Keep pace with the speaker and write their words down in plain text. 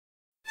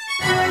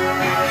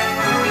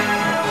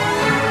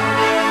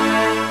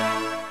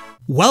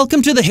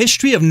Welcome to the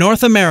History of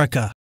North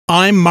America.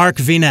 I'm Mark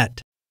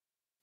Vinet.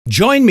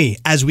 Join me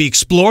as we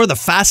explore the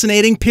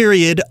fascinating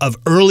period of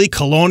early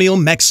colonial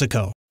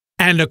Mexico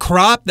and a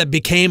crop that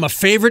became a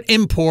favorite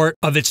import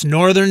of its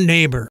northern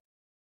neighbor.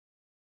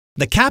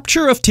 The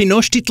capture of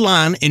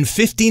Tenochtitlan in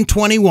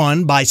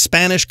 1521 by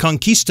Spanish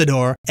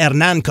conquistador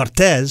Hernán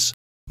Cortés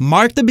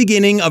marked the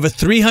beginning of a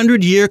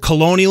 300-year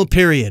colonial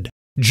period,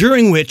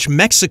 during which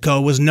Mexico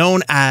was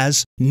known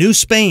as New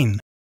Spain,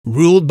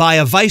 ruled by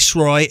a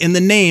viceroy in the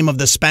name of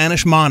the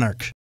Spanish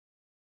monarch.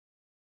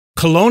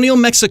 Colonial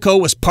Mexico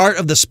was part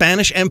of the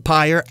Spanish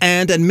Empire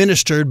and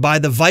administered by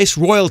the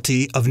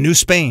Viceroyalty of New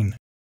Spain.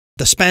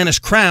 The Spanish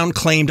crown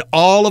claimed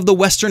all of the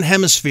Western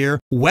Hemisphere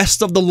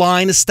west of the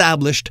line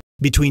established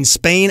between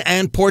Spain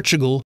and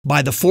Portugal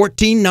by the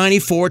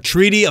 1494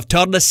 Treaty of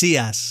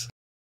Tordesillas.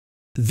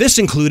 This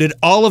included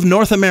all of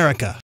North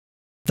America.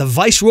 The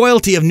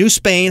Viceroyalty of New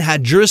Spain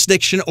had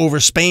jurisdiction over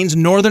Spain's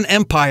northern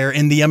empire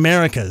in the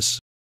Americas.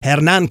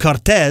 Hernán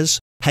Cortés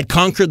had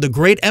conquered the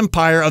great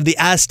empire of the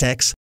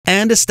Aztecs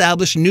and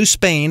established New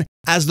Spain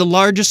as the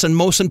largest and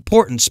most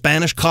important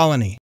Spanish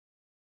colony.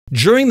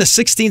 During the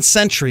 16th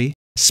century,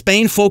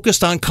 Spain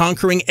focused on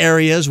conquering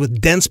areas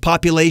with dense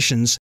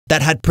populations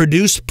that had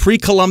produced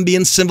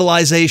pre-Columbian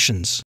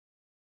civilizations.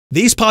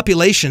 These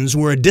populations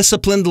were a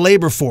disciplined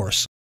labor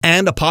force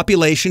and a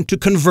population to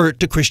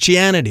convert to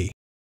Christianity.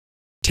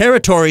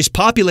 Territories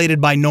populated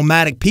by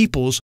nomadic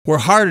peoples were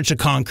harder to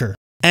conquer,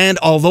 and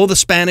although the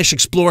Spanish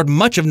explored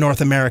much of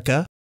North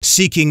America,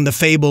 seeking the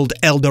fabled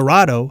El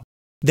Dorado,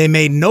 they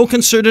made no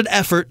concerted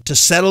effort to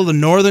settle the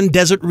northern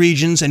desert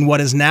regions in what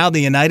is now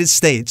the United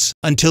States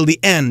until the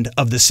end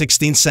of the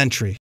 16th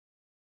century.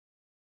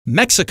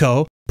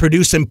 Mexico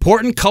produced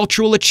important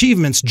cultural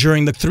achievements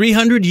during the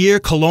 300-year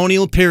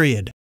colonial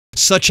period,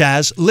 such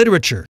as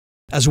literature,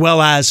 as well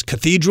as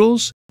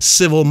cathedrals,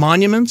 civil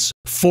monuments,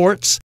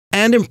 forts,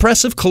 and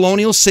impressive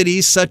colonial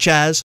cities such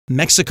as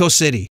Mexico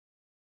City.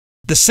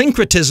 The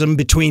syncretism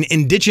between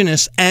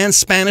indigenous and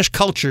Spanish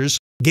cultures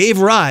gave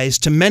rise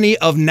to many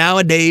of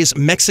nowadays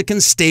Mexican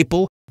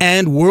staple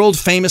and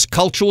world-famous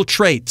cultural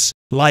traits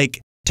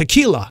like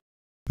tequila,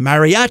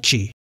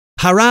 mariachi,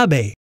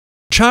 jarabe,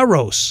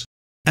 charros,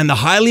 and the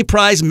highly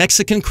prized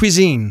Mexican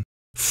cuisine,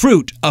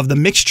 fruit of the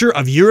mixture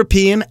of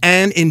European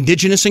and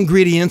indigenous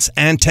ingredients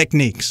and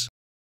techniques.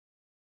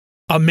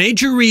 A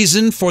major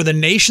reason for the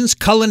nation's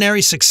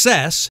culinary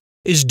success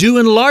is due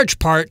in large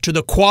part to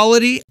the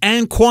quality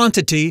and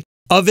quantity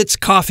of its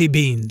coffee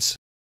beans.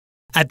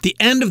 At the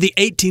end of the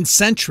 18th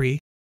century,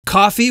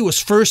 coffee was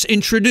first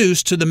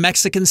introduced to the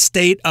Mexican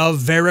state of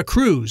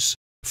Veracruz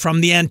from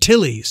the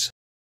Antilles.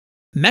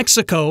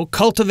 Mexico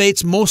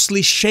cultivates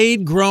mostly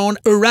shade-grown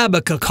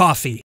Arabica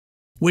coffee,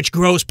 which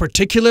grows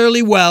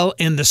particularly well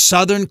in the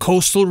southern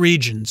coastal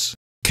regions,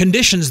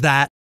 conditions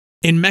that,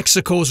 in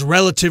Mexico's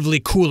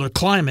relatively cooler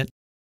climate,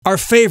 are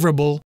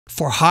favorable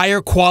for higher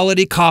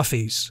quality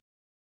coffees.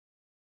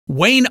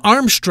 Wayne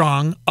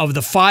Armstrong of the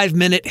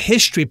 5-Minute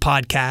History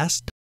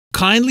podcast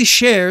kindly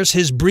shares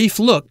his brief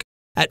look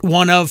at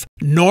one of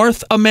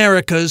North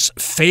America's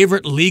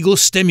favorite legal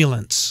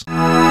stimulants.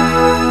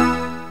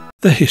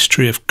 The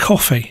history of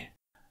coffee.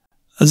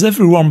 As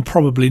everyone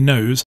probably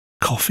knows,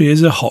 coffee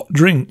is a hot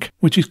drink,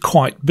 which is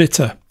quite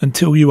bitter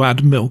until you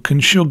add milk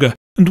and sugar,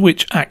 and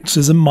which acts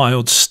as a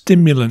mild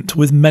stimulant,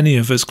 with many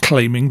of us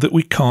claiming that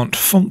we can't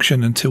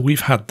function until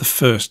we've had the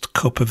first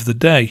cup of the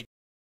day.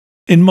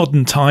 In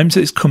modern times,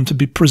 it's come to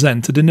be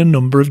presented in a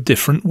number of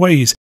different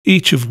ways,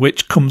 each of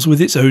which comes with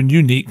its own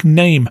unique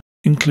name,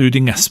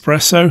 including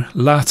espresso,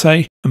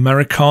 latte,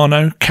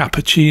 americano,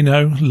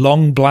 cappuccino,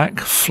 long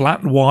black,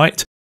 flat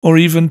white, or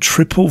even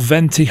triple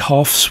venti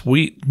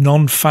half-sweet,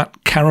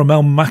 non-fat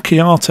caramel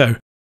macchiato.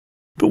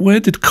 But where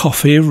did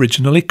coffee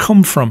originally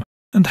come from,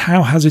 and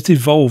how has it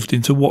evolved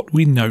into what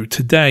we know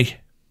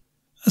today?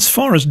 As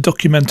far as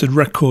documented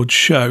records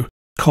show,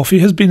 coffee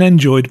has been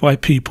enjoyed by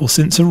people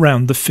since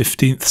around the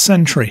 15th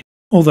century,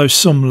 although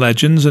some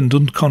legends and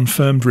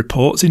unconfirmed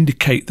reports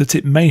indicate that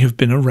it may have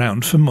been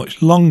around for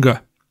much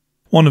longer.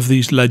 One of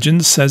these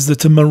legends says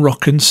that a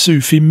Moroccan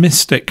Sufi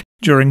mystic,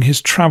 during his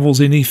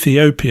travels in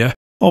Ethiopia,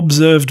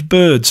 observed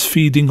birds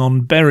feeding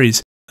on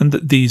berries, and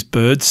that these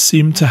birds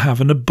seemed to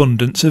have an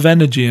abundance of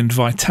energy and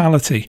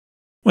vitality.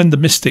 When the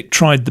mystic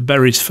tried the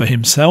berries for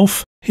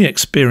himself, he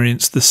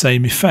experienced the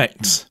same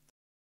effects.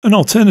 An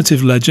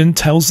alternative legend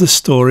tells the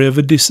story of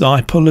a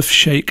disciple of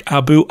Sheikh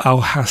Abu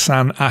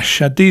al-Hassan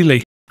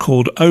ash-Shadili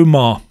called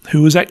Omar,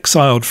 who was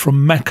exiled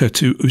from Mecca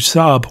to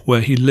Usab, where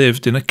he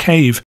lived in a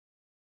cave.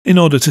 In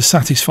order to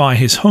satisfy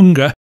his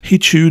hunger, he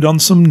chewed on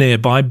some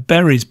nearby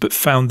berries but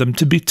found them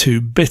to be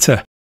too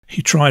bitter.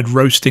 He tried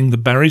roasting the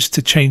berries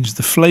to change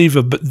the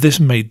flavour, but this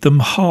made them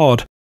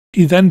hard.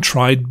 He then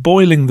tried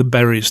boiling the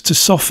berries to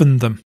soften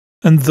them,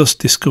 and thus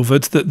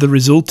discovered that the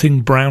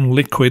resulting brown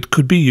liquid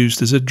could be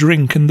used as a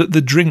drink, and that the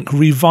drink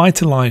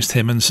revitalised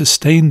him and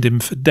sustained him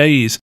for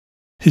days.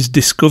 His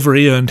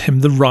discovery earned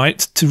him the right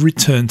to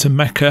return to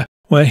Mecca,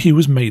 where he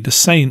was made a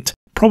saint,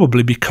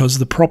 probably because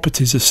the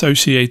properties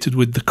associated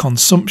with the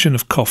consumption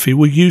of coffee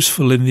were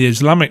useful in the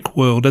Islamic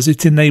world, as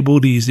it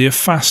enabled easier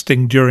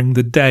fasting during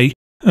the day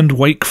and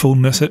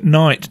wakefulness at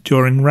night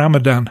during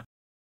Ramadan.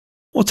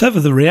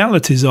 Whatever the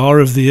realities are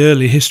of the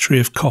early history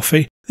of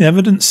coffee, the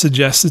evidence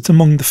suggests that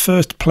among the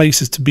first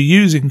places to be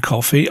using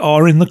coffee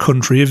are in the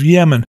country of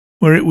Yemen,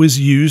 where it was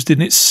used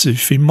in its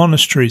Sufi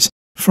monasteries.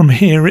 From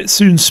here it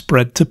soon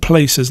spread to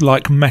places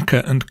like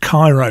Mecca and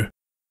Cairo.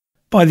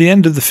 By the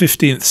end of the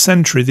 15th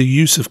century, the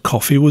use of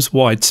coffee was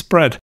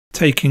widespread,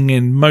 taking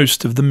in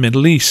most of the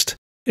Middle East.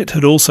 It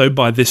had also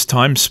by this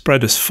time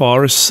spread as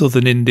far as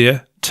southern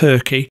India,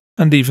 Turkey,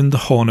 and even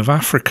the Horn of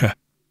Africa.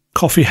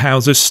 Coffee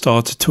houses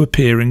started to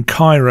appear in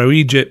Cairo,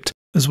 Egypt,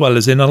 as well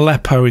as in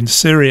Aleppo in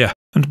Syria,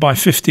 and by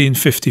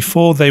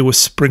 1554 they were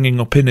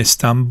springing up in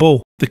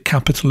Istanbul, the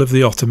capital of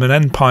the Ottoman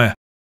Empire.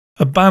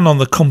 A ban on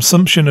the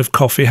consumption of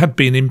coffee had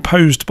been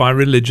imposed by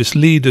religious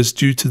leaders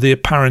due to the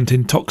apparent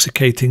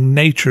intoxicating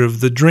nature of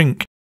the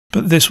drink,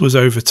 but this was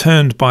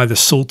overturned by the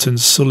Sultan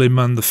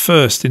Suleiman I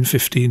in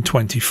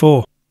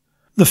 1524.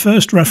 The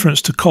first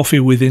reference to coffee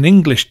within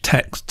English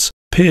texts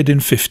appeared in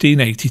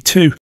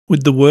 1582,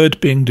 with the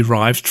word being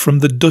derived from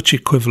the Dutch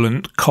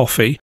equivalent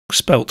coffee,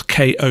 spelt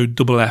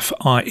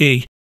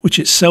Koffie, which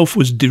itself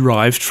was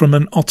derived from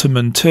an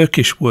Ottoman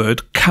Turkish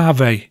word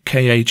kahve,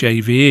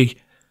 Khave.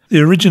 The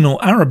original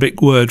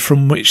Arabic word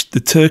from which the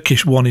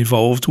Turkish one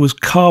evolved was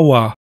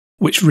kahwa,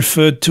 which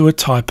referred to a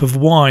type of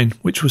wine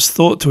which was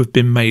thought to have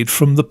been made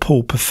from the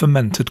pulp of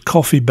fermented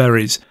coffee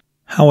berries.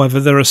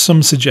 However, there are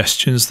some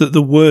suggestions that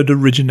the word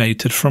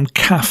originated from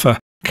Kaffa,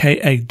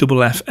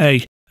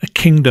 Kaffa, a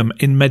kingdom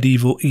in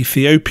medieval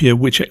Ethiopia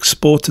which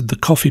exported the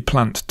coffee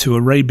plant to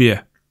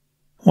Arabia.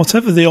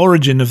 Whatever the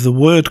origin of the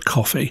word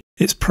coffee,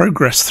 its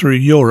progress through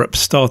Europe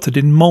started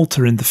in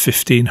Malta in the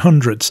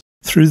 1500s,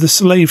 through the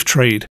slave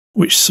trade,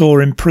 which saw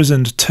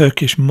imprisoned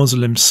Turkish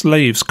Muslim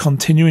slaves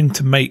continuing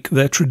to make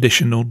their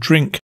traditional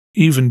drink,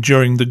 even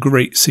during the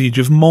Great Siege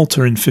of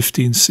Malta in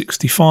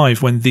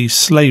 1565, when these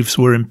slaves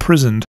were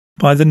imprisoned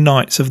by the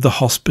Knights of the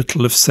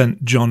Hospital of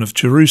St. John of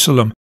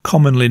Jerusalem,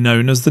 commonly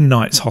known as the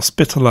Knights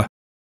Hospitaller.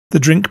 The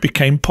drink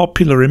became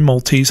popular in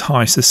Maltese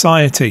high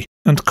society,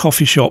 and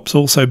coffee shops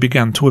also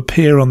began to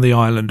appear on the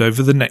island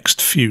over the next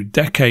few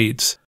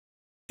decades.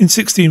 In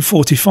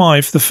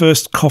 1645, the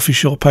first coffee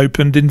shop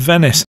opened in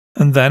Venice,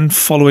 and then,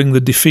 following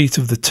the defeat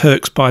of the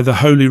Turks by the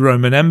Holy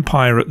Roman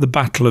Empire at the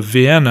Battle of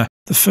Vienna,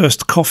 the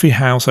first coffee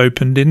house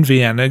opened in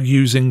Vienna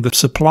using the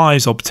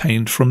supplies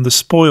obtained from the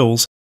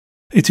spoils.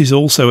 It is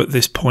also at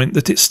this point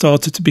that it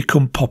started to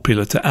become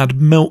popular to add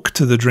milk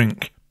to the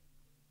drink.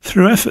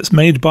 Through efforts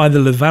made by the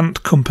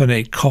Levant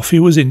Company, coffee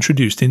was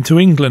introduced into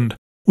England,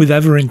 with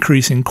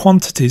ever-increasing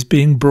quantities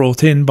being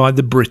brought in by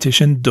the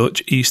British and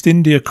Dutch East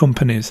India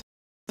Companies.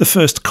 The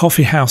first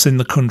coffee house in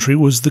the country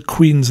was the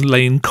Queen's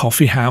Lane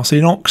Coffee House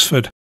in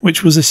Oxford,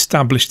 which was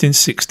established in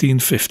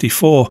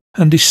 1654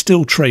 and is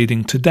still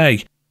trading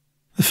today.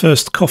 The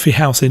first coffee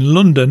house in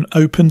London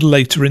opened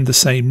later in the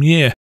same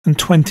year, and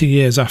 20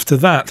 years after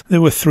that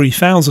there were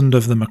 3,000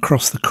 of them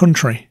across the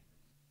country.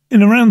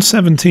 In around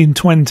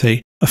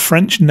 1720, a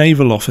French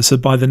naval officer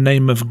by the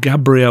name of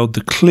Gabriel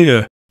de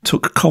Clere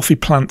took coffee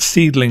plant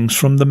seedlings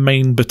from the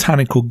main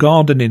botanical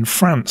garden in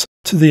France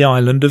to the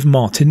island of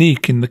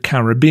Martinique in the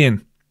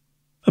Caribbean.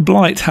 A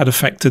blight had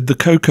affected the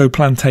cocoa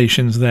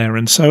plantations there,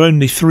 and so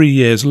only 3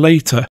 years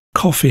later,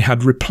 coffee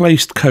had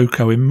replaced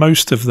cocoa in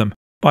most of them.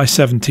 By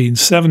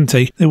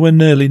 1770, there were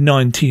nearly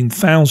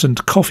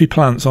 19,000 coffee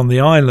plants on the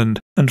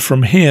island, and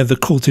from here the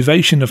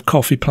cultivation of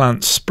coffee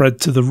plants spread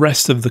to the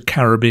rest of the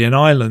Caribbean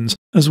islands,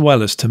 as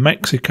well as to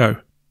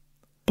Mexico.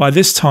 By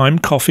this time,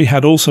 coffee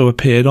had also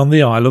appeared on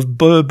the Isle of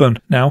Bourbon,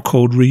 now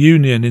called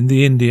Reunion, in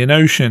the Indian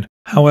Ocean.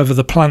 However,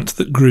 the plant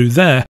that grew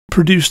there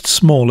produced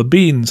smaller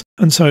beans,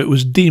 and so it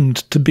was deemed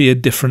to be a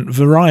different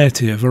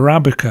variety of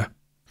Arabica.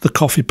 The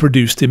coffee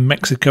produced in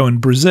Mexico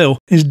and Brazil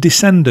is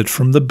descended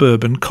from the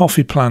Bourbon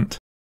coffee plant.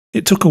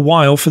 It took a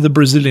while for the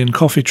Brazilian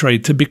coffee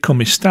trade to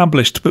become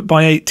established, but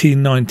by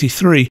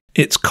 1893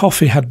 its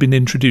coffee had been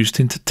introduced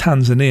into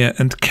Tanzania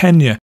and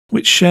Kenya,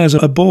 which shares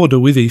a border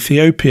with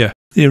Ethiopia,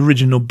 the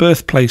original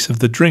birthplace of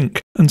the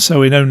drink, and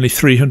so in only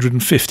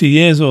 350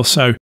 years or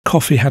so,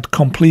 coffee had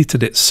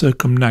completed its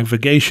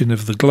circumnavigation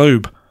of the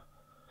globe.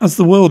 As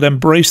the world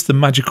embraced the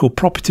magical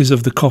properties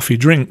of the coffee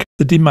drink,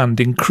 the demand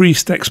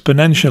increased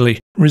exponentially,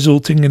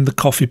 resulting in the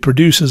coffee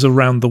producers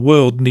around the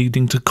world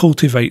needing to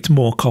cultivate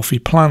more coffee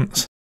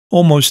plants.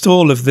 Almost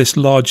all of this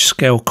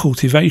large-scale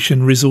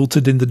cultivation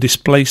resulted in the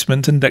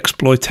displacement and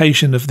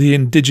exploitation of the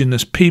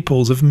indigenous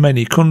peoples of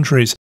many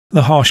countries.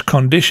 The harsh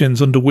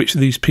conditions under which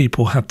these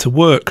people had to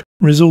work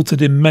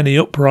resulted in many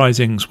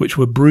uprisings which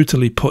were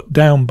brutally put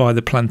down by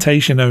the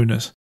plantation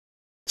owners.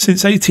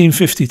 Since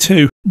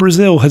 1852,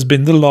 Brazil has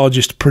been the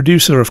largest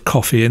producer of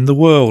coffee in the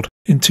world.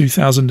 In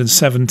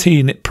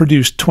 2017, it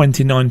produced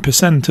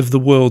 29% of the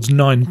world's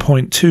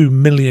 9.2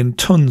 million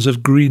tons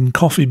of green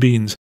coffee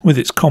beans, with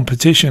its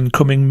competition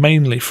coming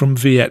mainly from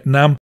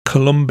Vietnam,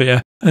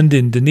 Colombia, and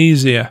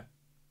Indonesia.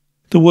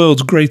 The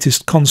world's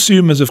greatest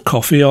consumers of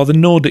coffee are the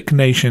Nordic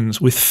nations,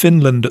 with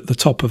Finland at the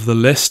top of the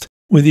list,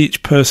 with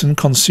each person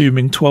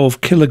consuming 12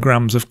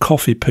 kilograms of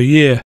coffee per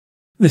year.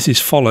 This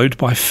is followed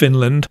by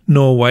Finland,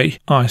 Norway,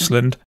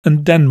 Iceland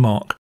and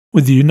Denmark,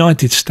 with the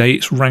United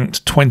States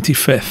ranked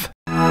 25th.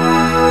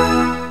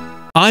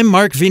 I'm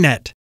Mark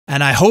Vinet,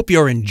 and I hope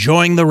you're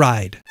enjoying the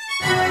ride.